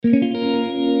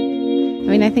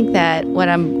I think that what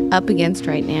I'm up against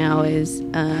right now is,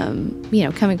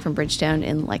 coming from Bridgestone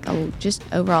and like just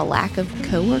overall lack of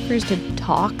coworkers to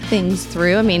talk things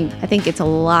through. I think it's a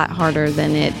lot harder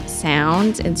than it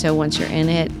sounds. And so once you're in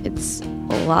it, it's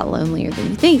a lot lonelier than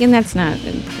you think. And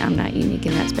I'm not unique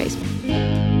in that space.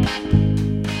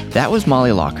 That was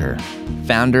Molly Locker,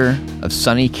 founder of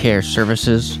Sunny Care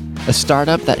Services, a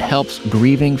startup that helps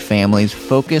grieving families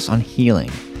focus on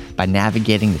healing by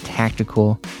navigating the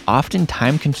tactical, often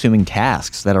time-consuming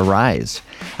tasks that arise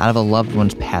out of a loved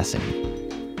one's passing.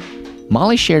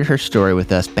 Molly shared her story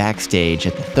with us backstage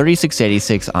at the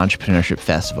 3686 Entrepreneurship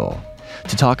Festival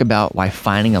to talk about why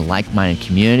finding a like-minded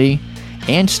community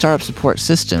and startup support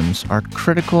systems are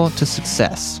critical to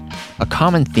success, a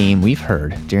common theme we've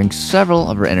heard during several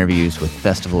of our interviews with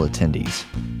festival attendees.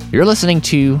 You're listening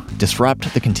to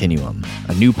Disrupt the Continuum,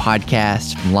 a new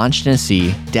podcast from Launch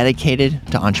Tennessee dedicated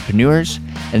to entrepreneurs,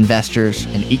 investors,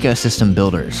 and ecosystem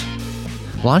builders.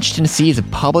 Launch Tennessee is a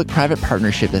public-private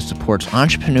partnership that supports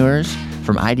entrepreneurs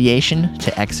from ideation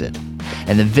to exit.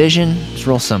 And the vision is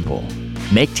real simple: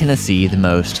 make Tennessee the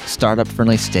most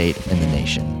startup-friendly state in the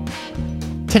nation.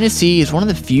 Tennessee is one of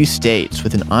the few states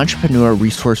with an entrepreneur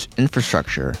resource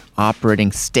infrastructure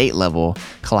operating state level,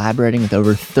 collaborating with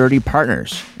over 30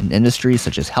 partners in industries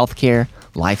such as healthcare,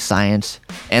 life science,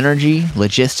 energy,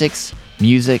 logistics,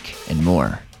 music, and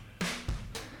more.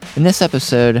 In this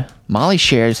episode, Molly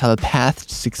shares how the path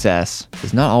to success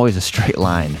is not always a straight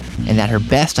line, and that her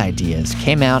best ideas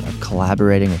came out of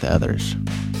collaborating with others.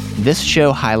 This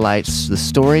show highlights the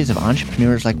stories of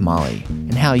entrepreneurs like Molly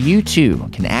and how you too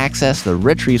can access the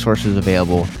rich resources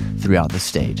available throughout the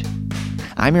state.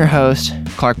 I'm your host,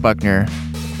 Clark Buckner,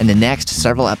 and the next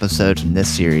several episodes in this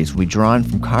series will be drawn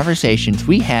from conversations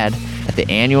we had at the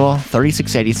annual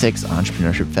 3686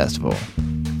 Entrepreneurship Festival.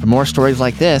 For more stories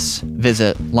like this,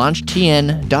 visit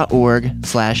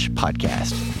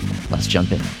launchtn.org/podcast. Let's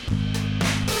jump in.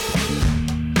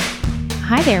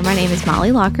 Hi there, my name is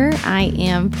Molly Locker. I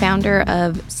am founder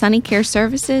of Sunny Care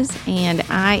Services, and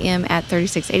I am at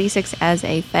 3686 as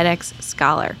a FedEx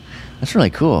Scholar. That's really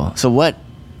cool. So what,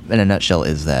 in a nutshell,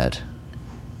 is that?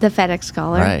 The FedEx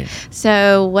Scholar. Right.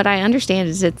 So what I understand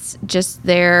is it's just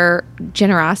their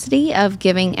generosity of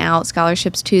giving out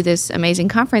scholarships to this amazing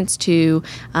conference to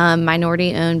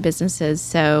minority-owned businesses.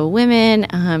 So women,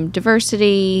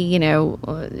 diversity,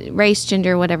 race,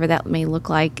 gender, whatever that may look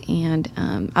like. And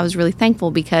I was really thankful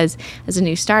because as a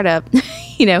new startup,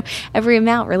 every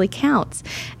amount really counts.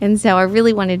 And so I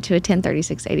really wanted to attend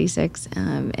 3686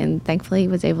 and thankfully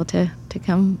was able to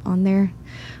come on their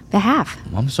behalf.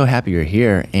 Well, I'm so happy you're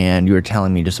here. And you were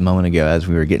telling me just a moment ago as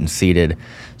we were getting seated,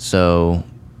 so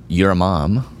you're a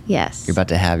mom. Yes. You're about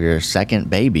to have your second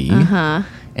baby. Uh-huh.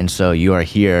 And so you are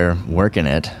here working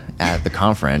it at the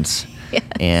conference. Yes.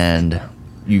 And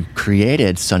you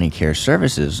created Sunny Care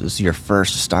Services. This is your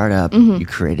first startup. Mm-hmm. You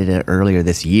created it earlier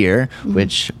this year, mm-hmm.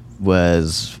 which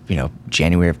was,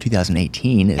 January of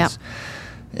 2018 is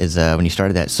when you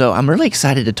started that. So I'm really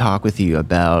excited to talk with you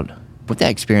about what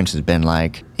that experience has been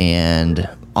like, and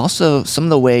also some of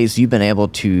the ways you've been able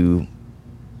to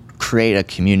create a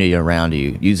community around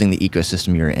you using the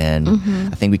ecosystem you're in. Mm-hmm.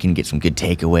 I think we can get some good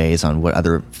takeaways on what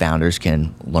other founders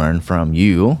can learn from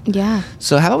you. Yeah.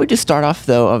 So how about we just start off,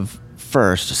 though,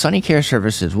 first, Sunny Care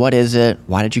Services. What is it?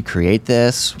 Why did you create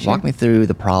this? Sure. Walk me through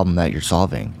the problem that you're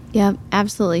solving. Yeah,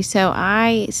 absolutely. So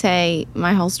I say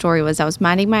my whole story was I was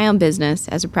minding my own business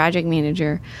as a project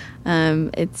manager.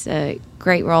 It's a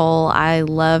great role. I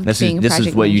love being a project manager. This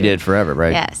is what you did forever,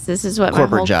 right? Yes, this is what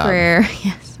corporate my whole job. Career.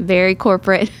 Yes, very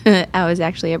corporate. I was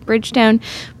actually at Bridgestone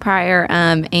prior,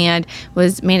 and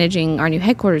was managing our new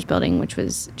headquarters building, which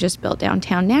was just built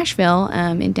downtown Nashville,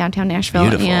 in downtown Nashville.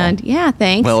 Beautiful. And yeah,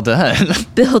 thanks. Well done.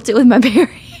 Built it with my bare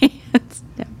hands.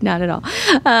 No, not at all.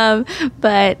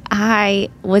 But I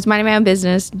was minding my own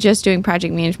business, just doing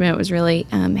project management. Was really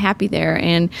happy there.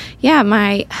 And yeah,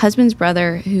 my husband's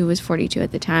brother, who was 42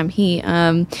 at the time, he'd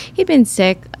been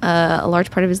sick a large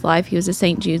part of his life. He was a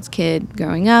St. Jude's kid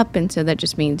growing up, and so that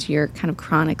just means you're kind of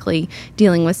chronically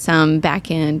dealing with some back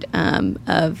end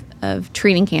of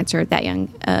treating cancer at that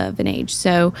young of an age.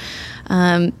 So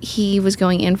he was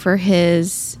going in for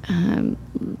his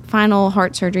final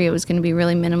heart surgery. It was going to be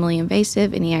really minimally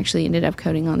invasive, and he actually ended up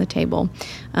coding on the table.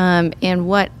 And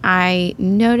what I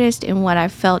noticed and what I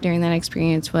felt during that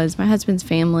experience was my husband's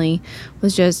family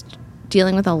was just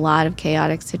dealing with a lot of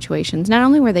chaotic situations. Not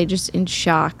only were they just in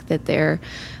shock that their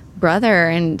brother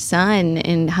and son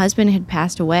and husband had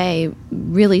passed away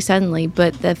really suddenly,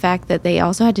 but the fact that they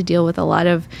also had to deal with a lot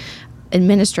of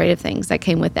administrative things that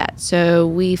came with that. So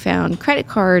we found credit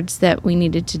cards that we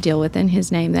needed to deal with in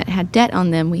his name that had debt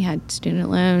on them. We had student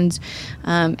loans.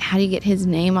 How do you get his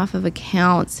name off of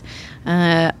accounts?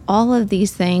 All of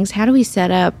these things. How do we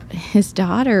set up his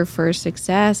daughter for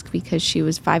success, because she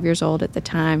was 5 years old at the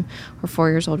time, or 4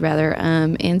 years old rather.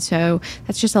 And so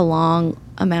that's just a long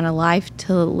amount of life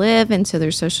to live. And so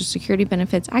there's Social Security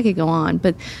benefits. I could go on,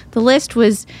 but the list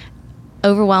was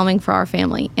overwhelming for our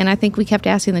family. And I think we kept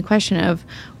asking the question of,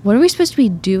 what are we supposed to be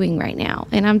doing right now?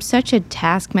 And I'm such a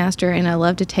taskmaster, and I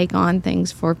love to take on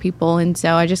things for people. And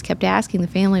so I just kept asking the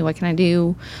family, what can I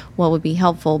do? What would be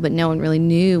helpful? But no one really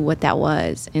knew what that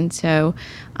was. And so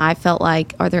I felt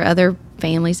like, are there other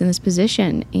families in this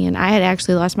position? And I had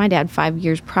actually lost my dad 5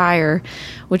 years prior,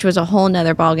 which was a whole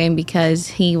nother ballgame, because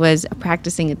he was a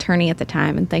practicing attorney at the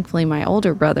time. And thankfully my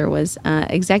older brother was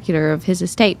executor of his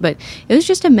estate, but it was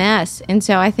just a mess. And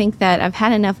so I think that I've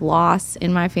had enough loss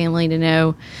in my family to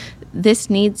know this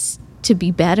needs to be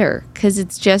better, because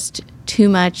it's just too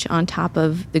much on top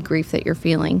of the grief that you're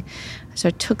feeling. So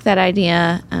I took that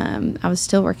idea. I was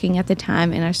still working at the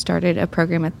time, and I started a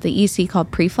program at the EC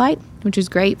called Pre-Flight, which is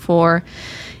great for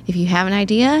if you have an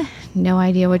idea, no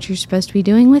idea what you're supposed to be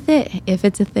doing with it, if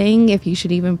it's a thing, if you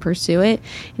should even pursue it.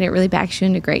 And it really backs you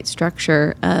into great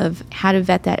structure of how to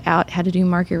vet that out, how to do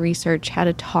market research, how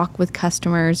to talk with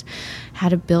customers, how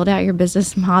to build out your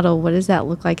business model. What does that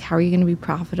look like? How are you going to be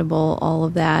profitable? All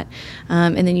of that.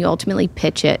 And then you ultimately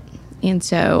pitch it. And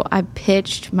so I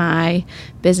pitched my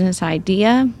business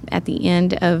idea at the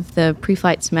end of the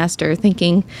pre-flight semester,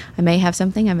 thinking I may have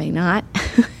something, I may not.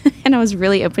 And I was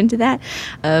really open to that,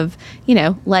 of,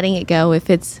 letting it go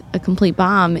if it's a complete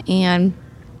bomb. And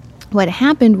what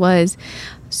happened was,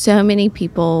 so many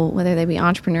people, whether they be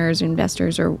entrepreneurs,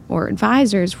 investors, or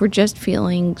advisors, were just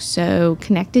feeling so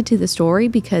connected to the story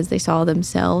because they saw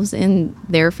themselves in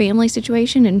their family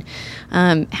situation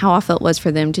and how awful it was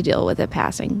for them to deal with a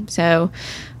passing. So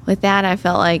with that, I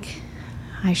felt like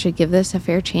I should give this a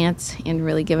fair chance and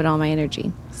really give it all my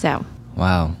energy. So.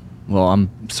 Wow. Well,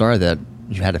 I'm sorry that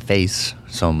you had to face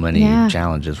so many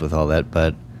challenges with all that,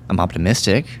 but I'm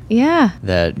optimistic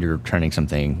that you're turning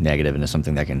something negative into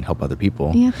something that can help other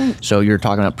people. Yeah, thanks. So you're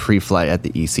talking about Pre-Flight at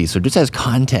the EC. So just as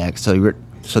context,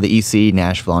 so the EC,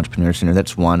 Nashville Entrepreneur Center,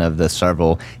 that's one of the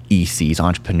several ECs,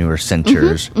 entrepreneur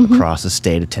centers across the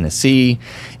state of Tennessee.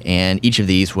 And each of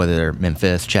these, whether they're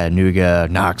Memphis, Chattanooga,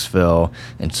 Knoxville,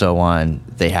 and so on,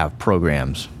 they have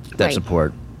programs that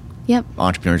support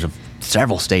entrepreneurs of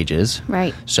several stages.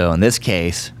 Right. So in this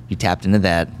case, you tapped into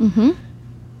that.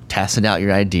 Tested out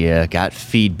your idea, got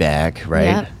feedback,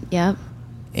 right? Yep.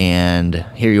 And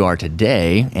here you are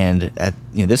today, and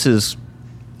this is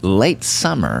late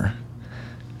summer,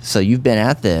 so you've been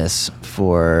at this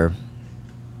for,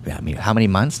 how many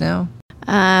months now?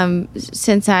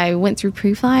 Since I went through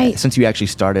Pre-Flight? Since you actually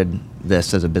started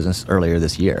this as a business earlier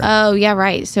this year. Oh, yeah,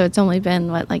 right. So it's only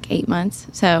been, 8 months?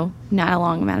 So not a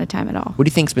long amount of time at all. What do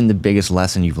you think's been the biggest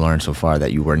lesson you've learned so far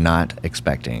that you were not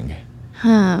expecting?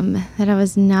 That I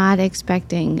was not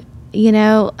expecting.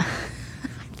 I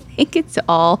think it's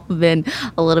all been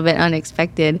a little bit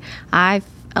unexpected. I'm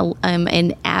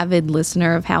an avid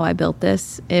listener of How I Built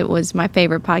This. It was my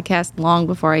favorite podcast long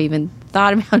before I even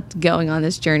thought about going on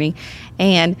this journey.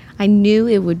 And I knew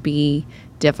it would be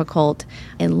difficult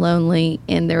and lonely,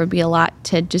 and there would be a lot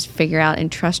to just figure out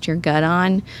and trust your gut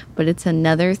on. But it's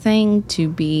another thing to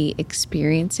be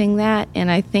experiencing that. And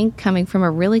I think coming from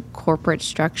a really corporate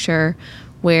structure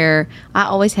where I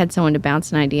always had someone to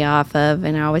bounce an idea off of,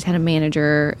 and I always had a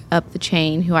manager up the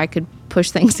chain who I could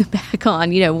push things back on.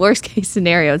 Worst case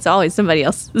scenario, it's always somebody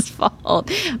else's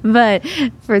fault. But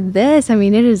for this,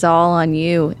 it is all on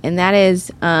you. And that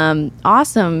is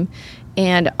awesome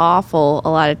and awful a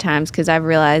lot of times, because I've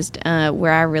realized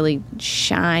where I really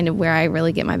shine and where I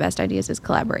really get my best ideas is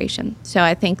collaboration. So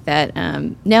I think that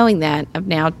knowing that, I've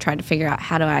now tried to figure out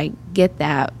how do I get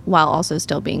that while also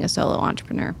still being a solo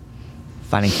entrepreneur.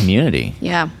 Finding community.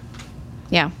 Yeah.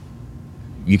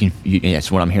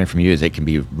 Yes, what I'm hearing from you is it can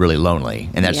be really lonely,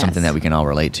 and that's something that we can all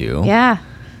relate to. Yeah.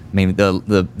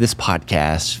 This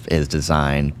podcast is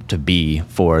designed to be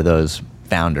for those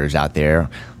founders out there,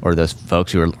 or those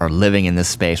folks who are living in this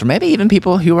space, or maybe even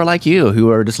people who are like you, who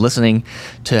are just listening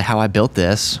to How I Built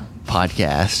This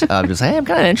podcast. Just, hey, I'm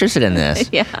kind of interested in this.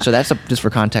 So that's just for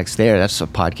context there. That's a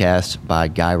podcast by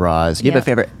Guy Raz. You have a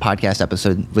favorite podcast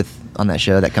episode with on that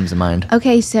show that comes to mind?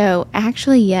 Okay, so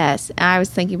actually, yes. I was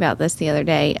thinking about this the other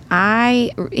day.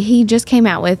 He just came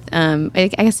out with, I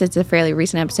guess it's a fairly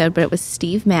recent episode, but it was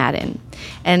Steve Madden.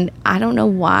 And I don't know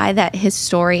why his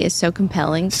story is so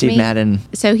compelling to me. Steve Madden.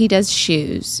 So he does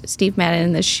shoes. Steve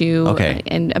Madden, the shoe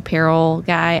and apparel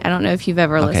guy. I don't know if you've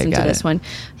ever listened to this one.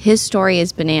 His story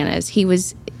is bananas.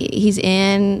 He's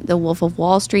in the Wolf of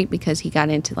Wall Street because he got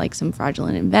into like some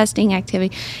fraudulent investing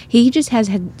activity. He just has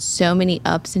had so many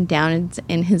ups and downs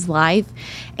in his life,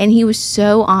 and he was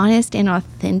so honest and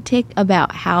authentic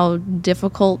about how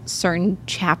difficult certain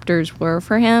chapters were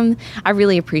for him. I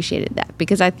really appreciated that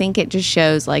because I think it just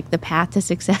shows like the path to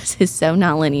success is so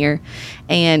nonlinear,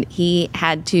 and he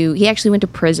actually went to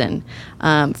prison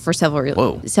for several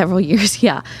years,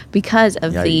 because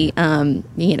of the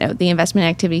investment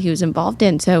activity he was involved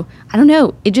in. So I don't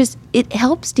know, it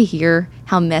helps to hear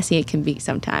how messy it can be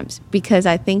sometimes, because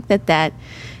I think that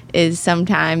is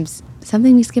sometimes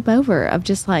something we skip over, of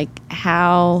just like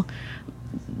how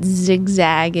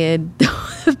zigzagged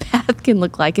the path can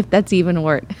look like, if that's even a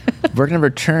word. We're going to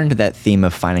return to that theme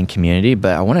of finding community,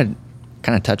 but I want to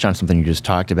kind of touch on something you just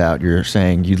talked about. You're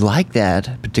saying you like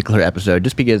that particular episode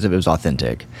just because it was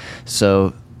authentic.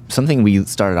 So something we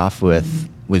started off with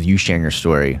you sharing your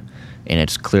story, and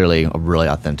it's clearly a really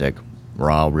authentic,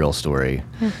 raw, real story.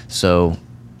 Yeah. So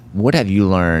what have you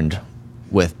learned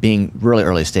with being really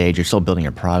early stage? You're still building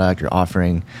your product, you're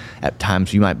offering. At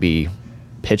times you might be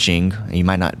pitching, and you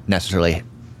might not necessarily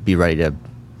be ready to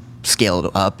scale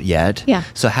it up yet. Yeah.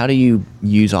 So how do you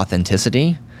use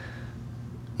authenticity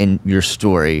in your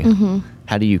story? Mm-hmm.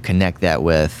 How do you connect that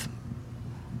with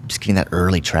just getting that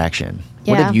early traction?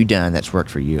 Yeah. What have you done that's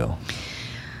worked for you?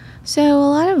 So a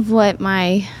lot of what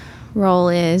my role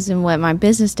is and what my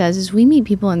business does is we meet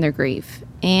people in their grief.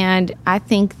 And I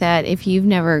think that if you've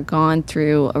never gone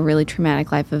through a really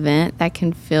traumatic life event, that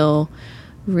can feel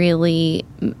really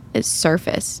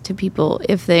surface to people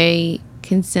if they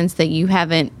can sense that you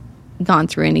haven't gone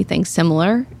through anything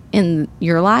similar in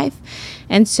your life.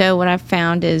 And so what I've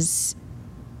found is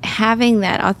having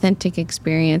that authentic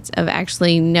experience of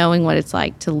actually knowing what it's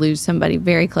like to lose somebody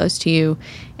very close to you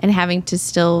and having to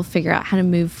still figure out how to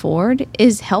move forward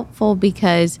is helpful,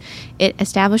 because it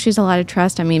establishes a lot of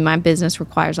trust. I mean, my business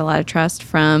requires a lot of trust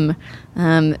from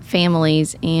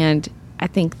families, and I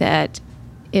think that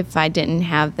if I didn't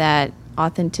have that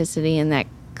authenticity and that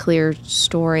clear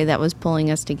story that was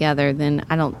pulling us together, then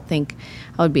I don't think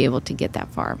I would be able to get that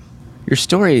far. Your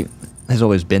story has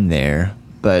always been there,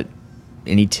 but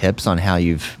any tips on how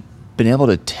you've been able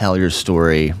to tell your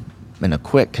story in a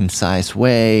quick, concise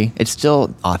way? It's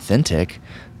still authentic,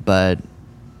 but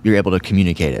you're able to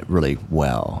communicate it really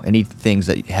well. Any things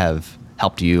that have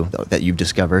helped you that you've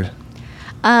discovered?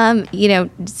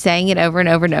 Saying it over and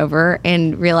over and over,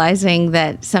 and realizing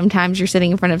that sometimes you're sitting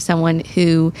in front of someone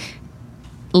who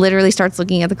literally starts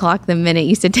looking at the clock the minute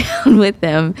you sit down with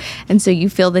them. And so you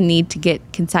feel the need to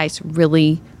get concise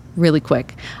really, really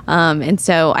quick. And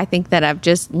so I think that I've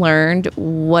just learned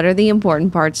what are the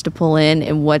important parts to pull in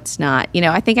and what's not.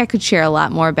 I think I could share a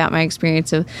lot more about my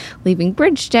experience of leaving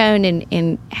Bridgestone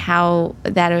and how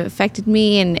that affected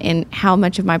me and how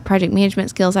much of my project management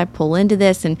skills I pull into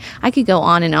this. And I could go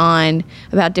on and on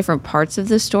about different parts of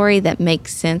the story that make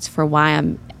sense for why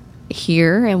I'm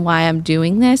here and why I'm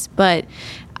doing this. But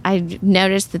I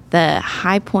noticed that the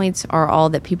high points are all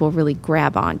that people really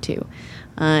grab onto.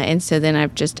 And so then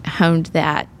I've just honed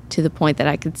that to the point that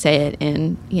I could say it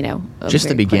in, just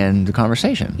to begin the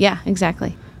conversation. Yeah,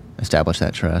 exactly. Establish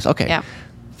that trust. Okay. Yeah.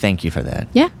 Thank you for that.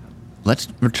 Yeah. Let's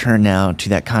return now to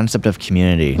that concept of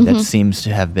community. Mm-hmm. That seems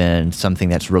to have been something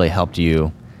that's really helped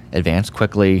you advance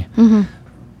quickly. Mm-hmm.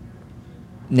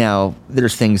 Now,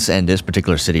 there's things in this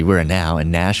particular city we're in now,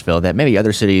 in Nashville, that maybe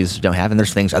other cities don't have, and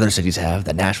there's things other cities have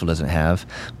that Nashville doesn't have.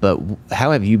 But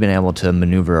how have you been able to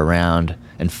maneuver around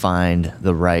and find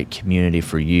the right community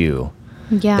for you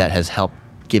that has helped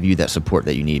give you that support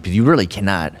that you need? Because you really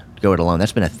cannot go it alone.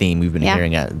 That's been a theme we've been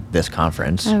hearing at this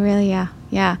conference. Oh, really? Yeah.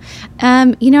 Yeah.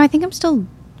 I think I'm still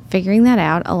figuring that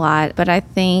out a lot, but I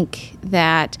think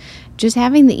that just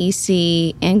having the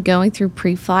EC and going through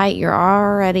pre-flight, you're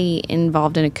already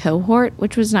involved in a cohort,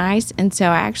 which was nice. And so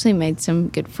I actually made some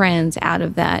good friends out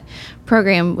of that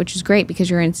program, which is great because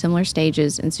you're in similar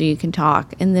stages and so you can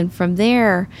talk. And then from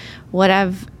there, what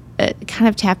I've kind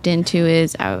of tapped into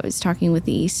is I was talking with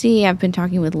the EC. I've been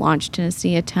talking with Launch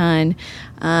Tennessee a ton,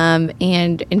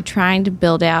 and trying to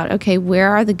build out, okay, where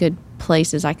are the good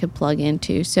places I could plug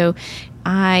into. So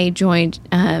I joined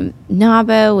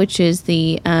NABO, which is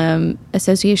the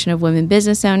Association of Women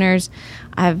Business Owners.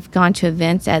 I've gone to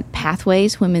events at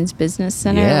Pathways Women's Business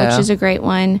Center, which is a great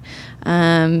one,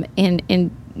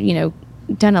 and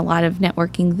done a lot of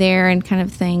networking there and kind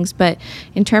of things. But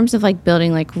in terms of like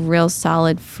building like real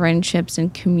solid friendships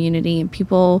and community and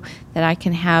people that I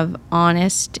can have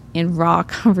honest and raw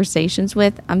conversations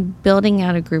with, I'm building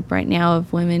out a group right now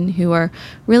of women who are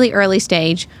really early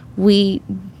stage. We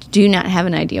do not have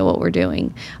an idea what we're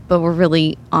doing, but we're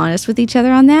really honest with each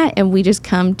other on that. And we just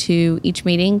come to each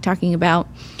meeting talking about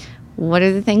what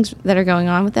are the things that are going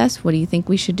on with us? What do you think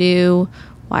we should do?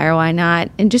 Why or why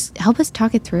not? And just help us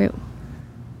talk it through.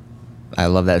 I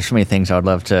love that. There's so many things I would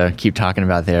love to keep talking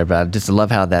about there, but I just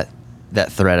love how that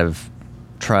thread of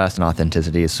trust and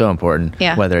authenticity is so important.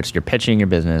 Yeah. Whether it's you're pitching your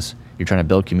business, you're trying to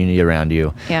build community around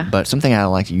you. Yeah. But something I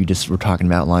like that you just were talking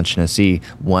about at Launch Tennessee,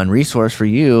 one resource for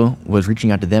you was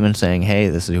reaching out to them and saying, hey,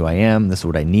 this is who I am, this is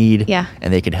what I need. Yeah.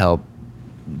 And they could help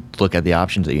look at the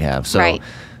options that you have. So right.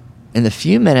 In the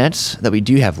few minutes that we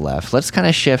do have left, let's kind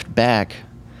of shift back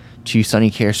to Sunny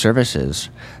Care Services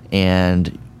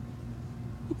and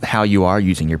how you are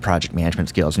using your project management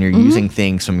skills, and you're using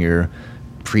things from your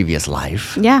previous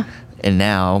life. Yeah. And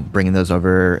now bringing those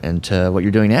over into what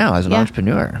you're doing now as an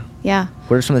entrepreneur. Yeah.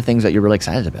 What are some of the things that you're really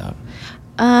excited about?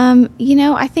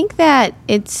 I think that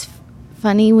it's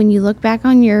funny when you look back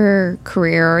on your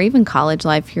career or even college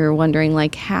life, you're wondering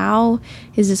like, how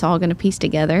is this all going to piece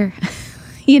together?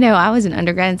 I was an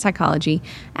undergrad in psychology.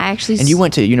 And you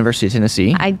went to University of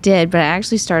Tennessee? I did, but I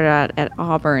actually started out at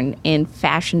Auburn in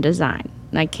fashion design.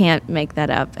 And I can't make that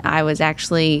up. I was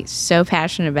actually so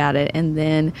passionate about it. And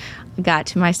then I got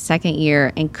to my second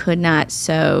year and could not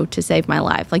sew to save my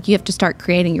life. Like, you have to start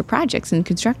creating your projects and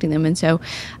constructing them. And so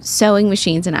sewing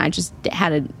machines and I just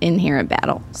had an inherent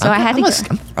battle. So I'm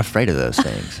afraid of those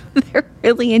things. They're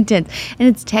really intense. And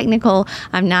it's technical.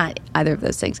 I'm not either of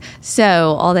those things.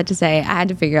 So all that to say, I had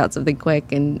to figure out something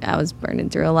quick. And I was burning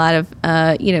through a lot of,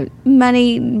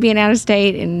 money being out of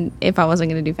state. And if I wasn't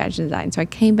going to do fashion design. So I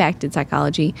came back, did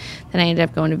psychology. Then I ended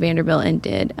up going to Vanderbilt and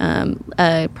did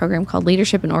a program called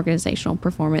Leadership and Organizational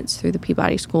Performance through the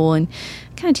Peabody School, and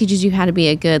kind of teaches you how to be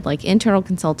a good internal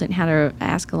consultant, how to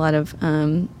ask a lot of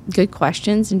good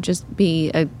questions and just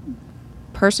be a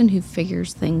person who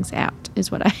figures things out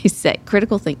is what I say.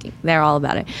 Critical thinking. They're all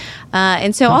about it.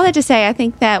 And so all that to say, I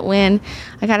think that when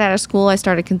I got out of school, I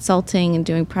started consulting and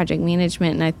doing project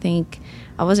management, and I think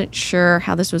I wasn't sure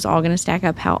how this was all going to stack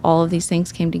up, how all of these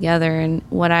things came together. And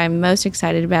what I'm most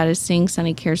excited about is seeing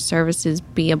Sunny Care Services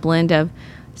be a blend of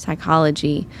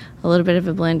psychology, a little bit of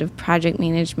a blend of project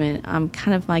management. I'm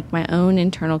kind of like my own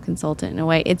internal consultant in a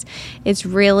way. It's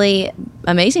really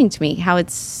amazing to me how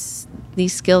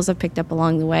these skills I've picked up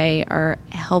along the way are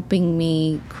helping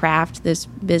me craft this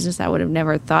business I would have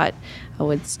never thought I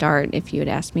would start if you had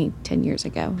asked me 10 years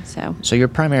ago. So your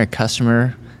primary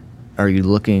customer, are you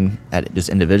looking at just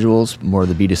individuals, more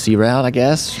the B2C route, I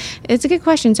guess? It's a good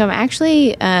question. So I'm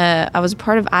actually, I was a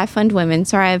part of iFundWomen.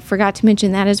 Sorry, I forgot to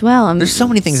mention that as well. There's so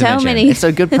many things to mention. It's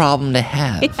a good problem to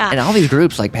have. Yeah. And all these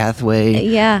groups like Pathway,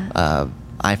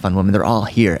 iFundWomen, they're all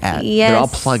here they're all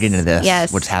plugged into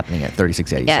this, what's happening at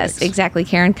 3686. Yes, exactly.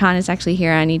 Karen Kahn is actually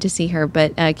here. I need to see her.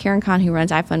 But Karen Kahn, who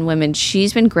runs iFundWomen,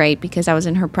 she's been great because I was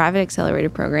in her private accelerator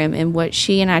program. And what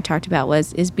she and I talked about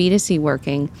is B2C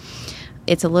working.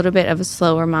 It's a little bit of a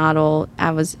slower model. I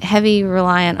was heavy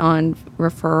reliant on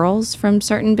referrals from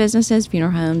certain businesses,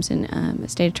 funeral homes and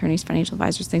estate attorneys, financial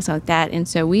advisors, things like that. And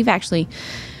so we've actually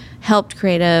helped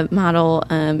create a model,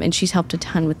 and she's helped a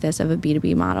ton with this, of a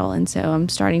B2B model. And so I'm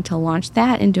starting to launch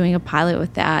that and doing a pilot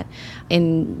with that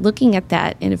and looking at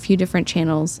that in a few different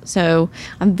channels. So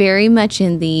I'm very much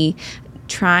in the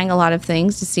trying a lot of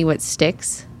things to see what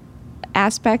sticks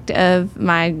aspect of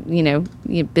my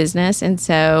business. And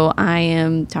so I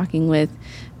am talking with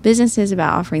businesses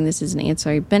about offering this as an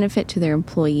ancillary benefit to their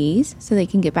employees so they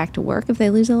can get back to work if they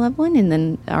lose a loved one, and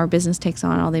then our business takes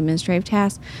on all the administrative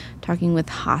tasks. Talking with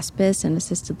hospice and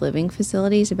assisted living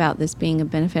facilities about this being a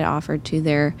benefit offered to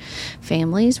their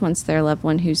families once their loved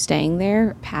one who's staying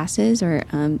there passes or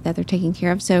that they're taking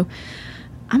care of. So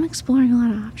I'm exploring a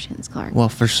lot of options, Clark. Well,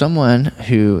 for someone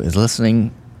who is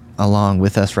listening along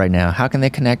with us right now, how can they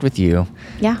connect with you?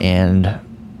 Yeah. And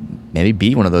maybe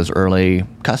be one of those early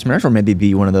customers, or maybe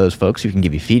be one of those folks who can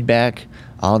give you feedback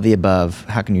all of the above,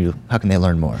 how can they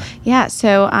learn more? Yeah,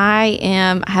 so I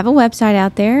have a website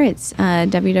out there. It's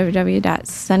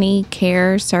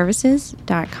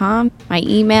www.sunnycareservices.com. My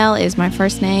email is my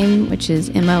first name, which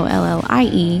is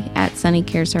MOLLIE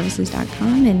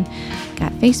 @sunnycareservices.com, and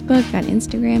got Facebook, got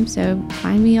Instagram, so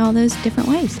find me all those different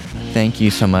ways. Thank you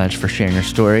so much for sharing your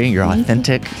story, your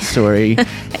authentic story,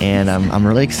 and I'm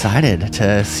really excited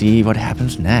to see what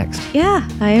happens next. Yeah,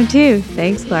 I am too.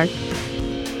 Thanks, Clark.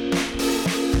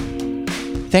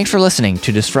 Thanks for listening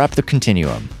to Disrupt the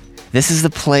Continuum. This is the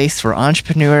place where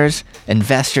entrepreneurs,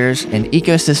 investors, and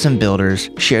ecosystem builders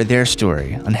share their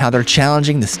story on how they're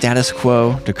challenging the status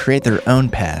quo to create their own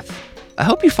path. I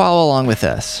hope you follow along with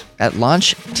us at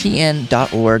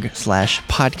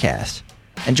launchtn.org/podcast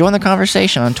and join the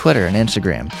conversation on Twitter and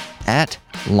Instagram at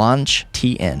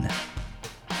LaunchTN.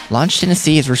 Launch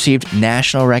Tennessee has received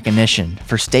national recognition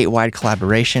for statewide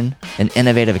collaboration, an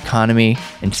innovative economy,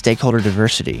 and stakeholder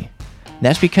diversity.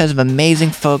 That's because of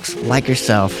amazing folks like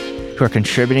yourself who are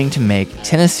contributing to make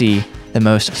Tennessee the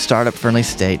most startup-friendly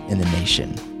state in the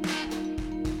nation.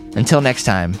 Until next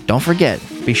time, don't forget,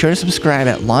 be sure to subscribe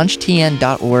at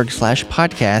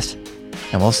LaunchTN.org/podcast,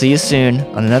 and we'll see you soon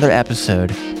on another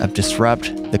episode of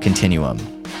Disrupt the Continuum.